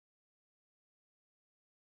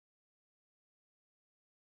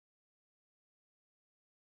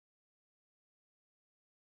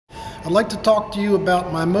I'd like to talk to you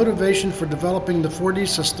about my motivation for developing the 4D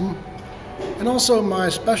system and also my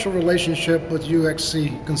special relationship with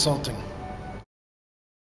UXC Consulting.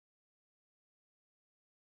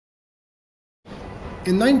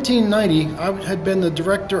 In 1990, I had been the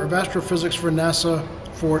director of astrophysics for NASA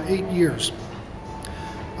for 8 years.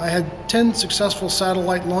 I had 10 successful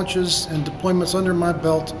satellite launches and deployments under my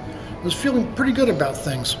belt. I was feeling pretty good about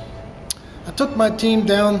things. I took my team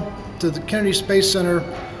down to the Kennedy Space Center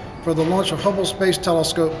for the launch of Hubble Space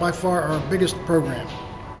Telescope, by far our biggest program.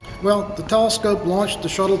 Well, the telescope launched, the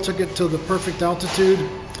shuttle took it to the perfect altitude.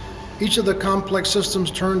 Each of the complex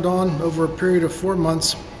systems turned on over a period of 4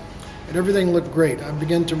 months, and everything looked great. I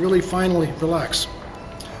began to really finally relax.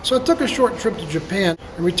 So I took a short trip to Japan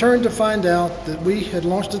and returned to find out that we had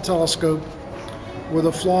launched a telescope with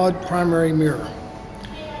a flawed primary mirror.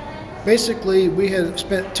 Basically, we had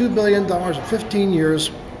spent $2 billion in 15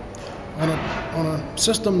 years on a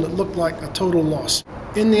system that looked like a total loss.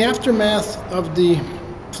 In the aftermath of the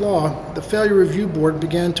flaw, the Failure Review Board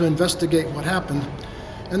began to investigate what happened,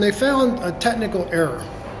 and they found a technical error.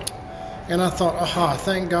 And I thought, aha,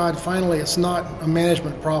 thank God, finally it's not a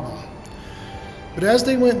management problem. But as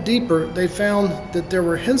they went deeper, they found that there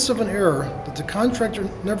were hints of an error that the contractor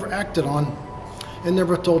never acted on and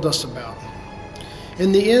never told us about.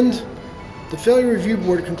 In the end, the Failure Review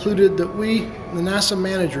Board concluded that we, the NASA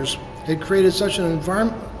managers, had created such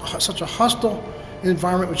a hostile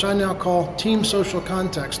environment, which I now call team social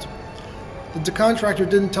context, that the contractor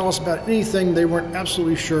didn't tell us about anything they weren't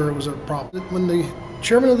absolutely sure it was a problem. When the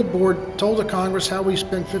chairman of the board told the Congress how we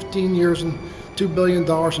spent 15 years and $2 billion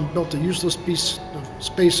and built a useless piece of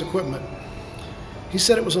space equipment, he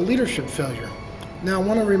said it was a leadership failure. Now I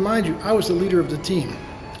want to remind you, I was the leader of the team.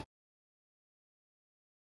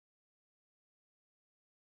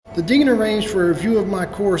 The dean arranged for a review of my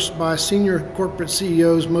course by senior corporate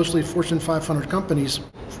CEOs, mostly Fortune 500 companies.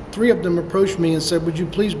 3 of them approached me and said, would you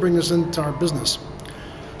please bring this into our business?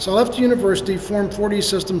 So I left the university, formed 4D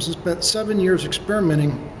Systems, and spent 7 years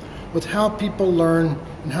experimenting with how people learn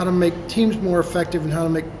and how to make teams more effective and how to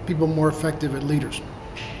make people more effective as leaders.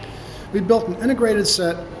 We built an integrated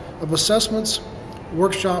set of assessments,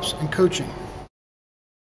 workshops, and coaching.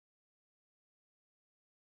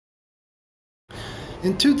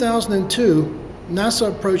 In 2002, NASA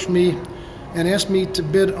approached me and asked me to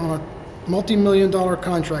bid on a multi-million-dollar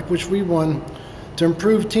contract, which we won, to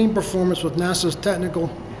improve team performance with NASA's technical,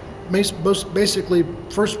 basically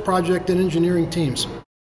first project and engineering teams.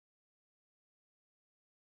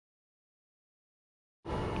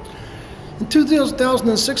 In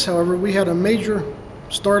 2006, however, we had a major,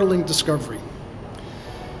 startling discovery.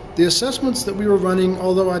 The assessments that we were running,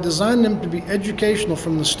 although I designed them to be educational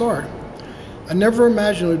from the start, I never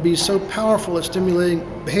imagined it would be so powerful at stimulating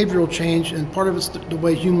behavioral change, and part of it's the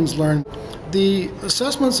way humans learn. The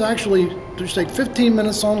assessments actually just take 15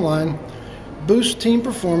 minutes online, boost team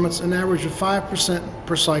performance an average of 5%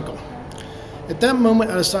 per cycle. At that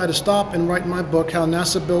moment, I decided to stop and write my book, How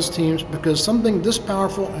NASA Builds Teams, because something this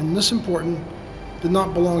powerful and this important did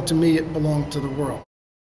not belong to me, it belonged to the world.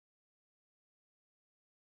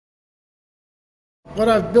 What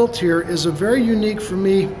I've built here is a very unique for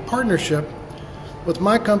me partnership with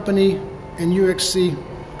my company and UXC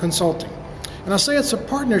Consulting. And I say it's a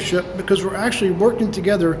partnership because we're actually working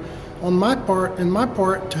together on my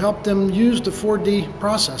part to help them use the 4D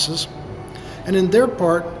processes, and in their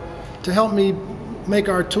part to help me make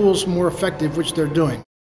our tools more effective, which they're doing.